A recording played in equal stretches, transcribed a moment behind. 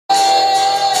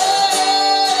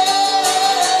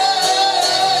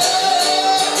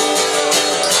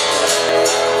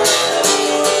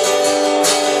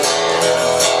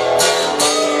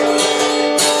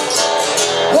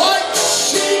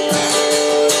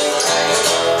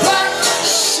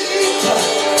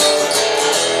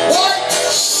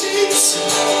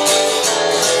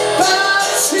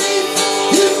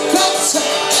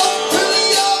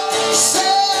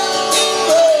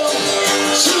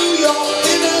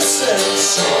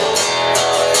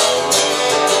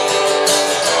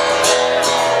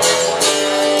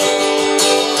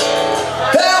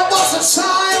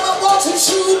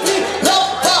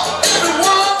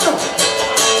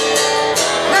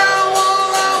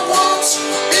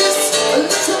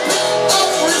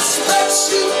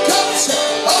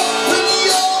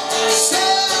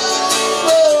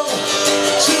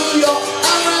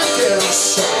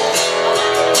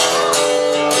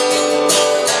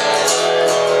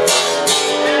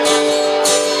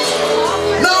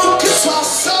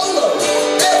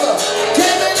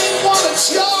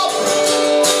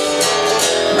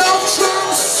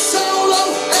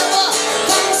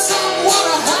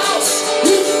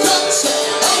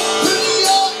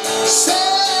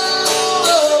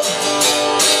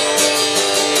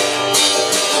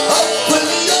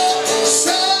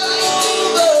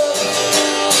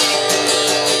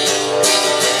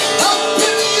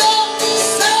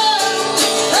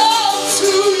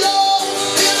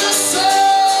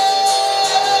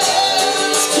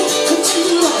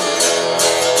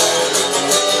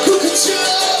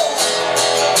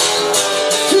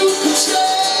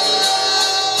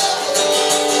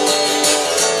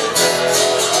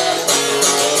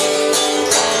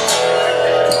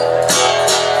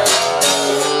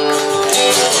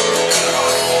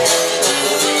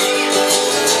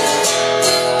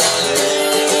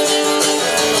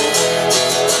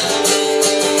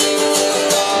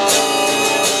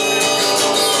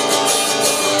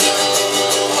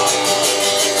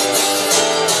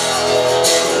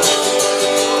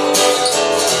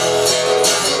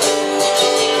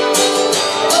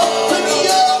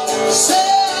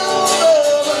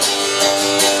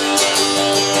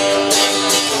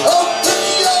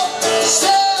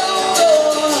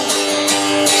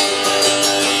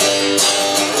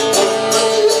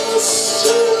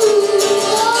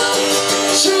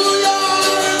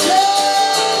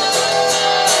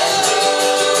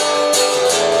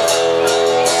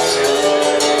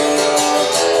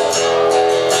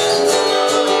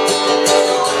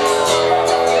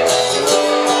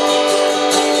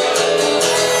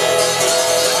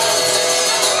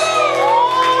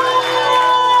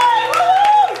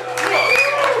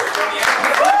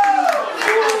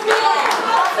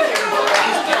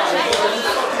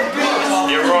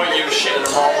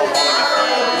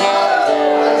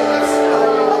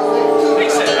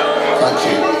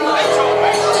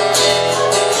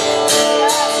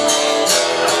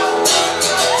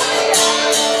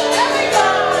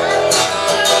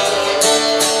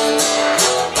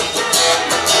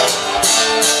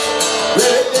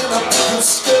to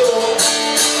school,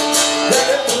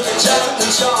 ready with the Chun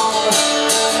and Chun.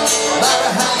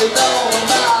 Matter how you know a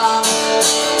man,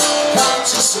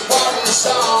 conscious of what he's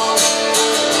on.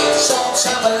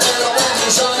 Sometimes a little when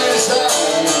he's on his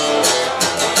own.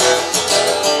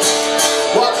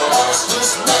 What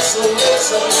monstrous muscle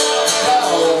is a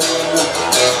bone?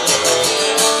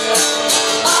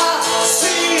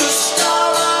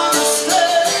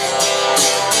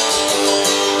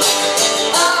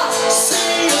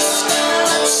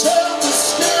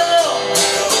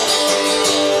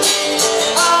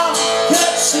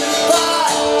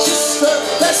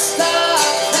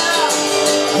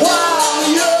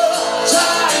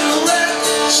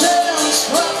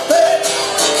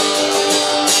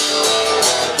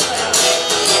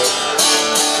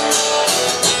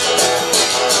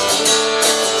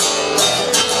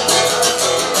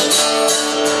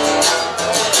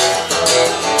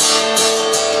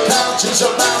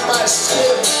 Around my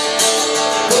skin,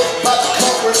 look by the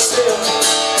cover still.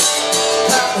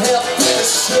 Can't help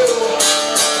this too.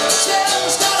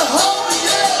 Jim's gonna hold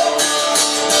you.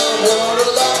 You're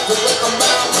alone to let the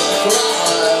mountain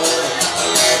fly.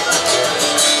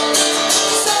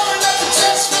 Sorry that the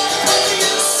chest won't put me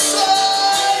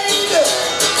inside.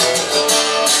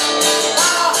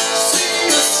 I see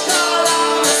a scar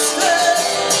on the stairs.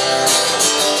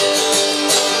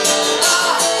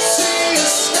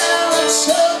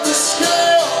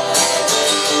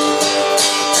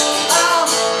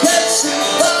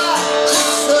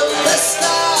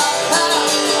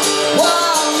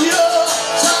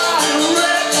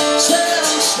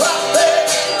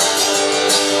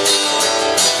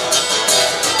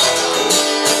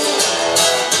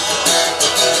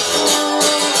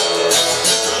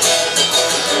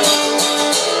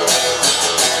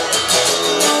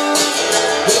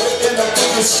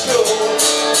 School,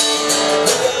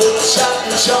 with Chun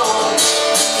and Chun.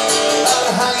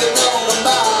 Matter how you know the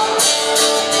man,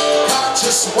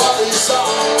 conscious of what he's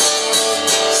on.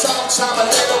 Sometime a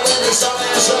little when he's on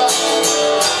his own.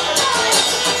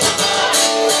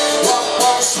 What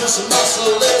monstrous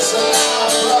muscle is an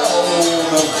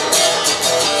outgrown?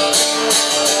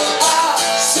 I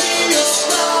see you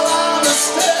smile on the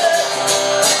stairs.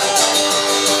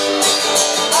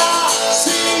 I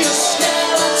see you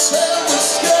scare and tell the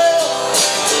scale.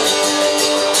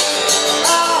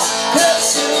 I'll get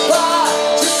you by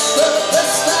just the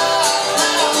best I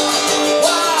can,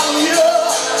 while you're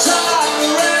trying to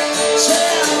wreck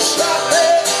change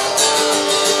traffic.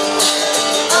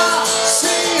 I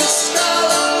see you smile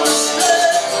on the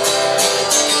stairs.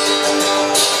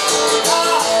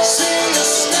 I see you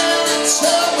scare and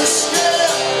tell the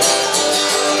scale.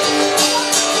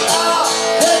 I'll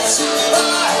get you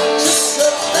by just the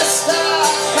best I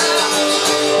can,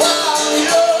 while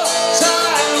you're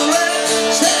trying to wreck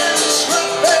change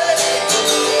traffic.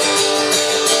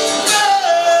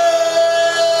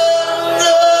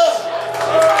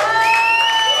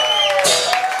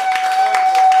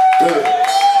 Good.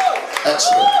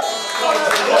 Excellent.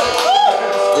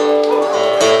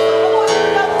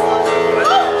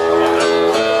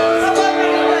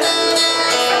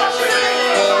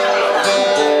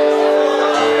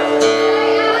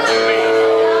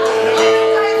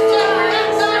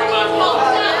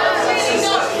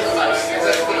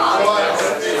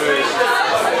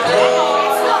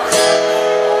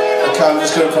 Okay, I'm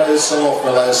just going to play this song off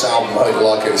my latest album. I hope you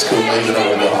like it. It's called Leaving It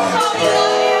All Behind.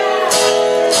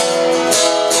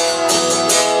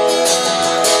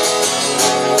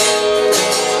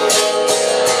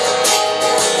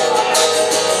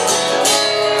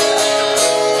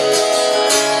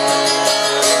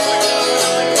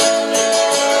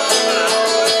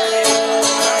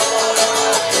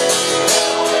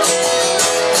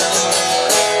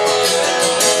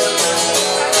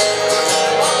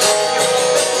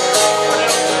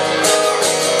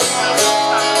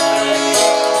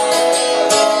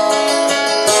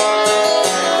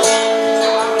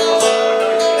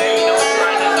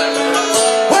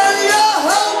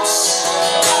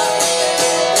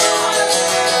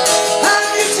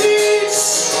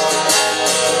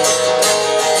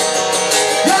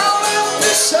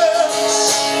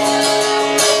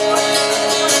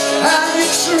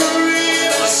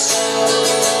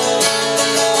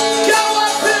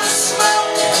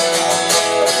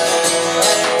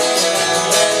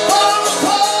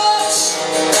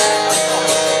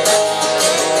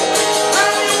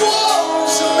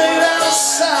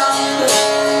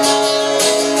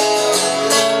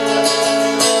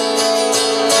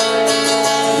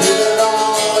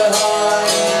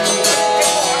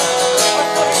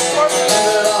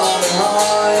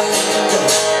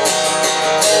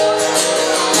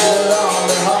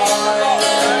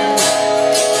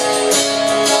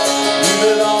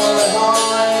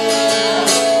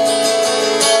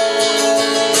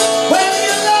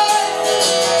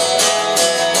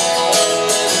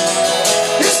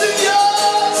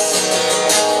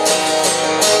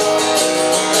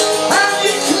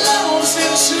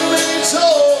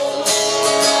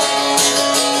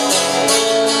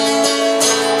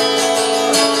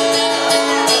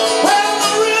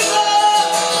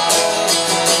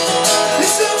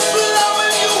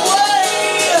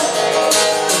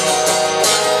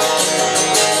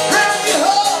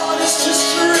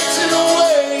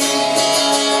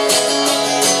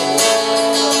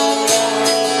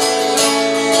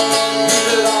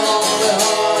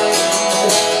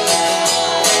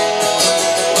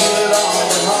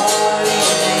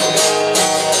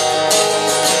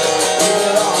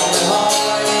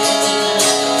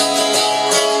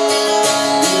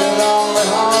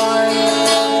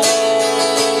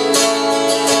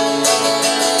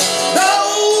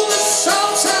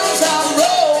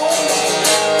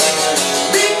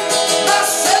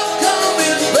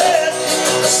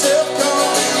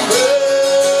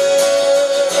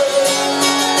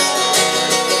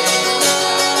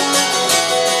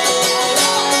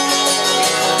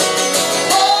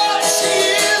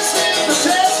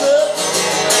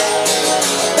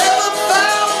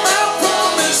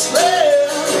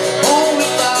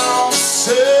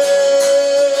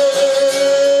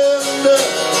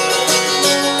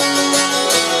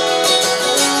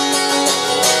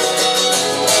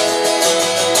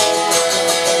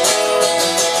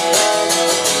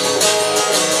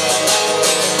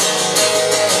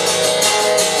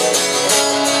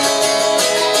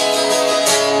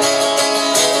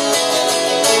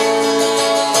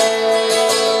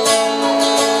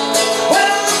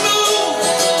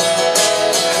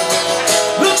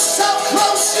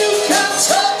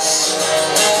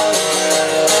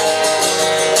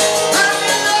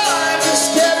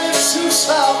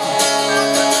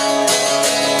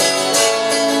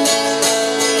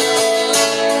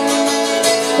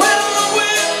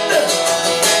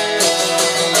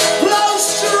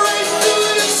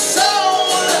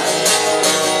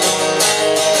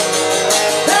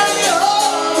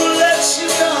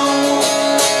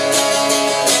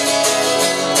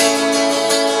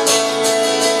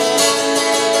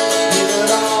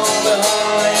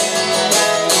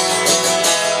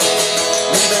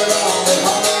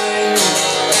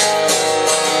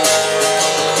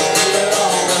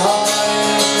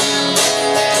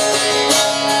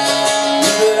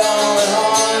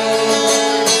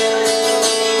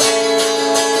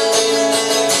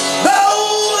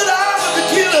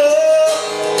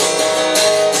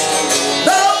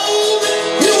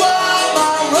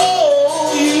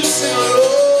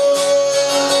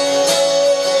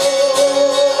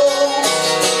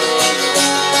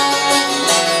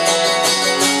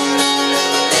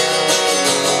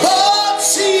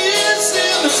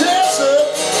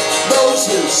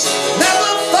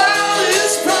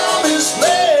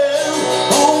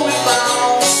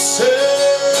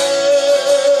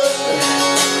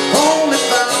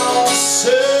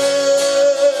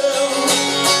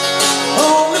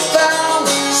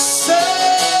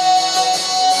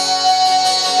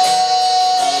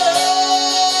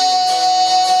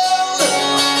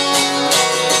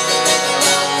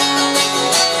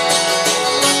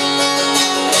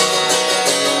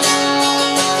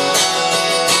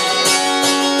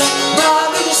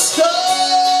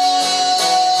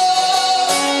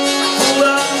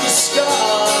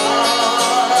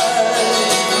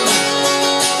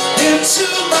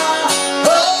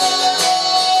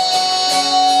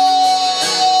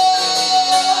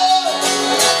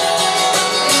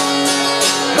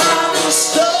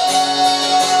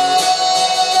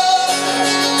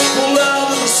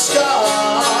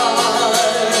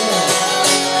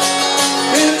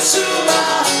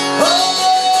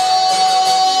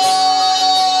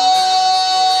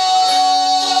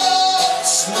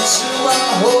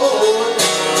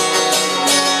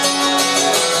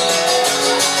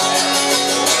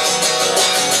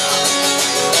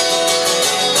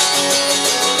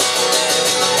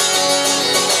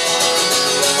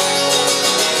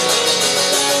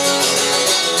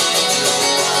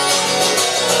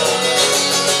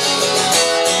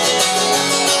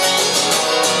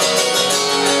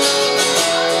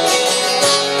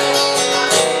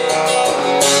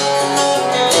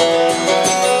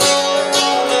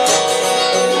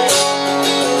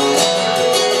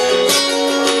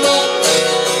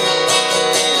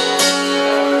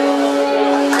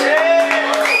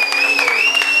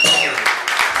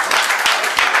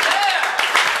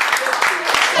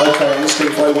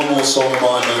 final song of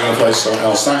mine, then I'm going to play something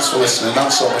else. Thanks for listening.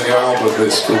 That's on the new album, but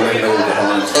it's called Leave It All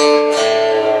Behind.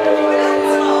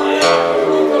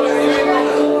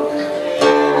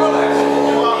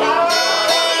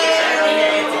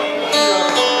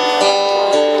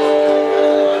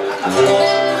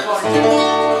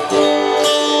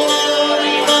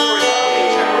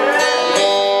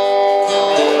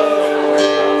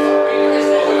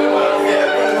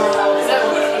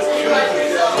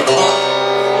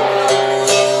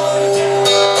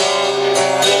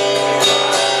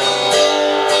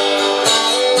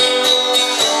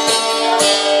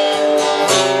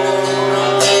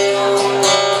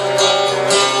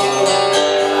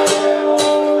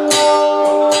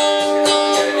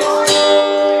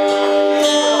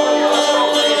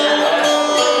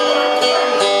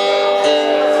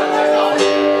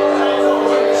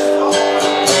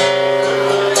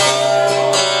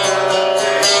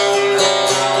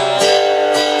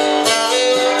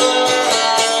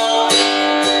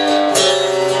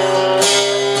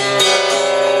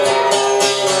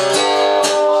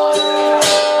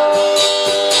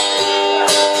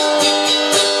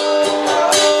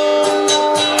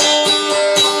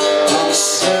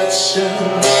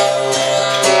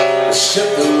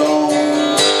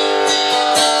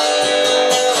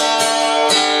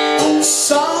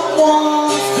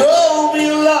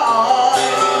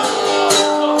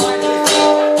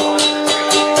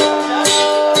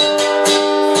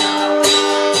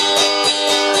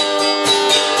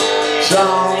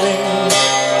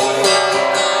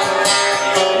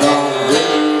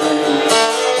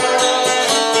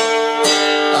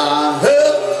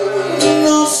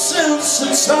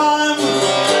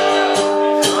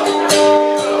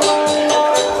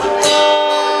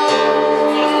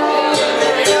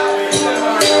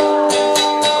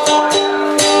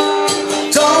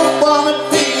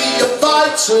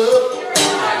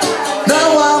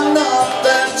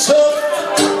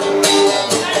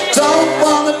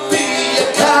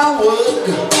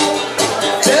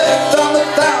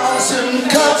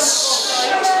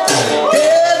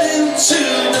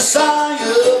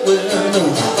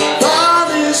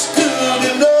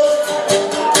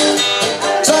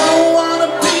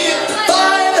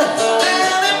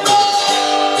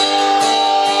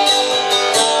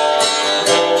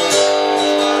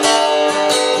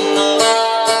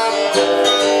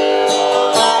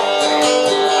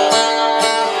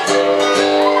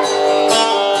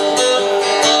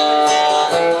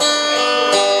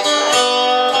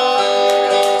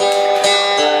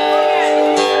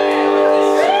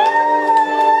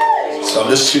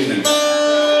 Just tuning.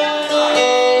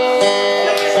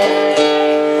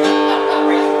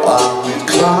 I'm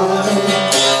climbing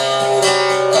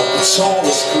up the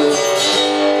tallest cliff.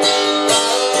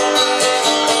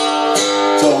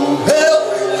 Don't help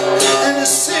any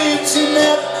safety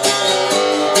net.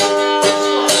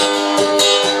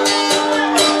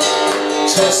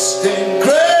 Testing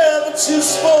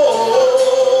gravity's force.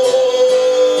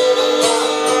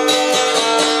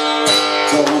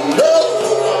 Don't know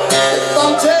if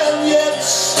I'm dead yet.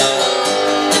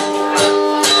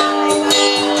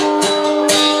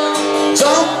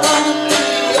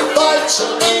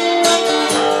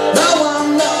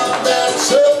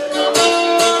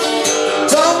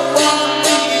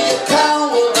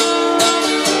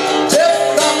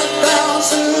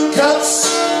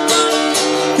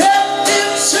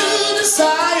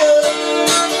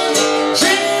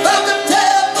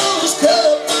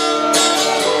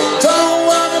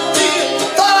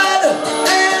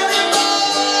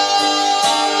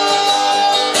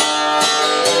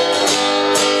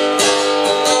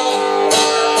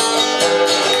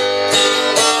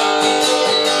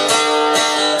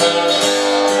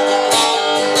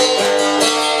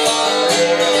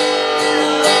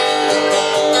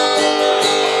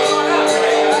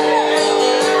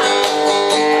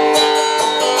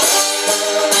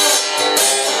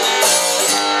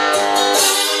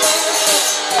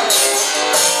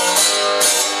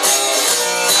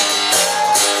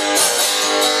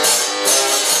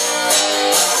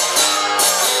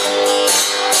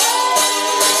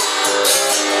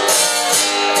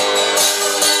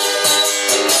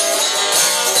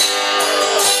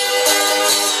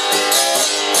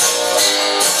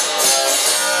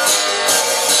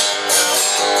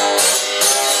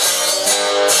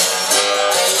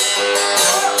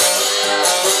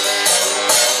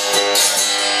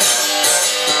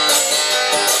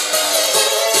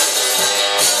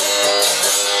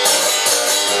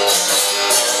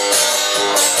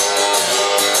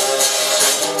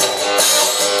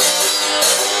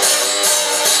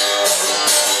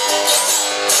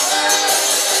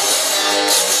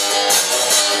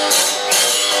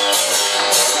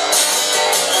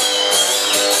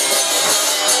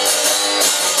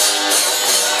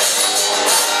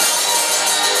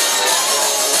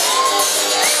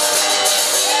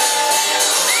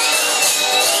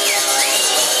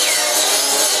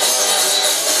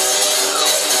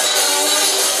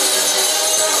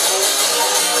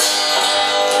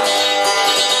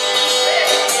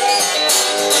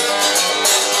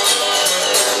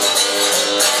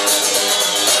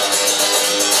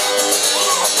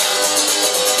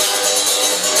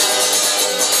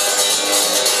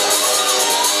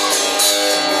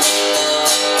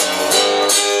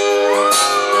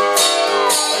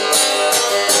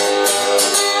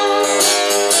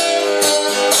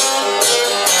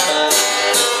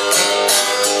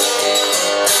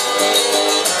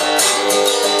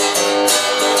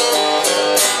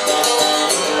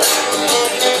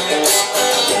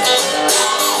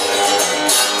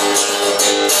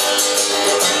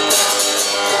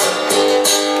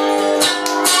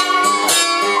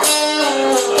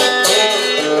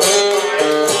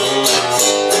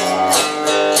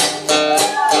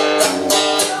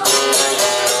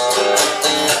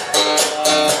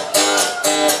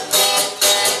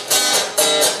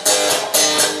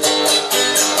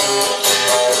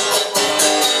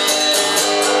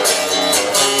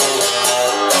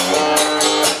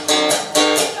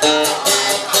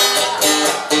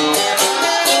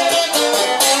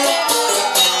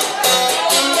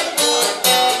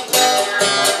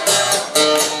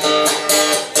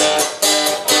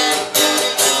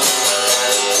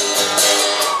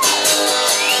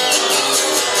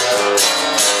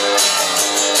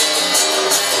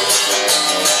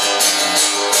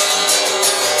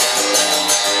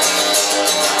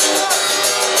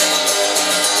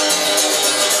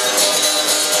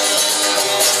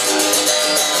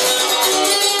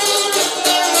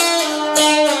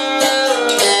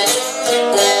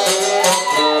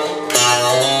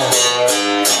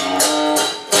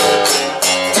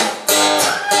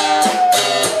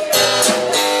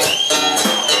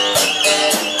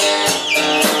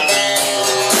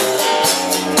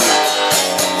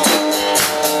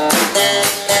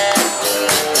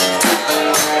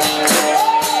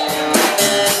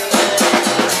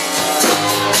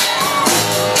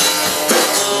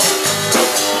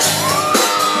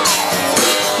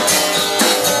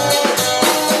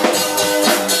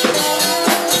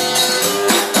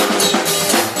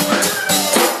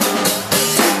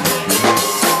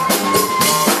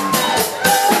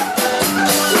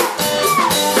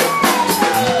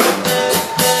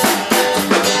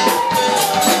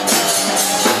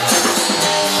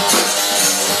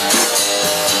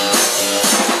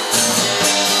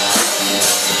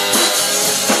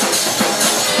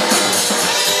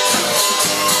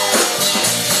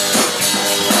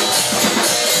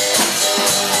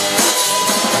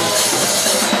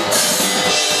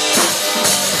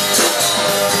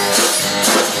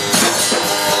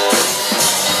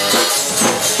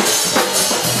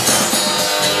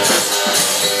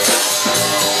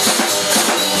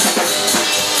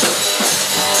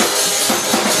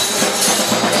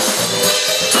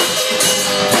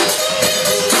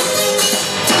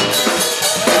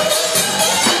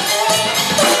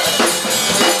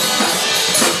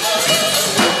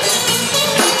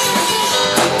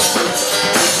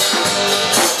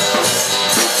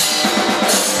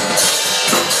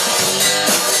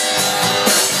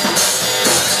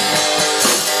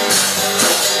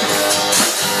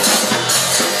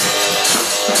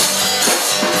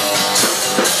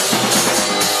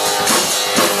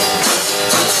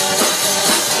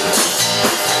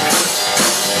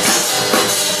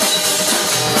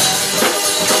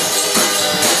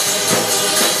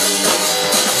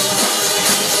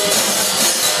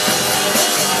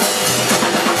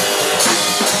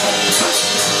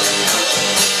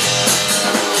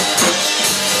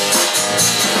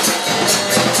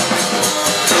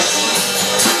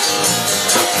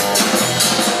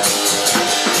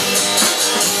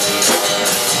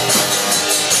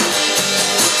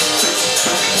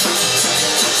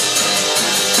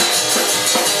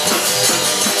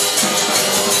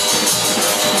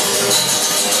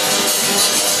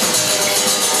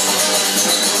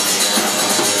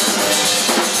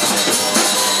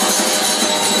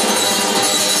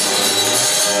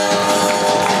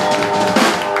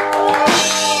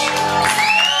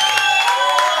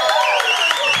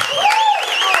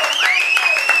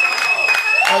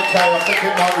 think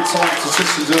it might be time to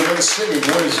Tristan do a bit of singing,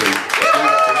 where is he?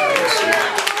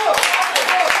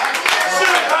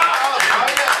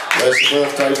 There's the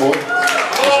birthday boy.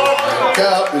 Get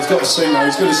up, he's got to sing now,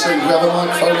 he's going to sing. We have a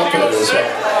microphone up here as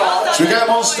well. Should we get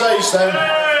him on stage then?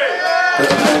 He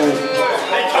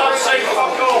can't sing,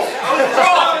 fuck off.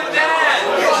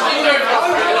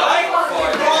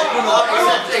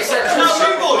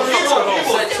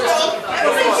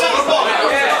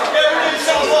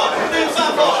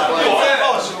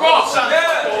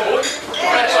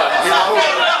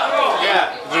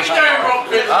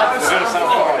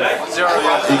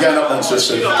 You're getting up then,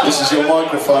 Tristan. This is your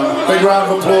microphone. Big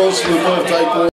round of applause for the birthday boy.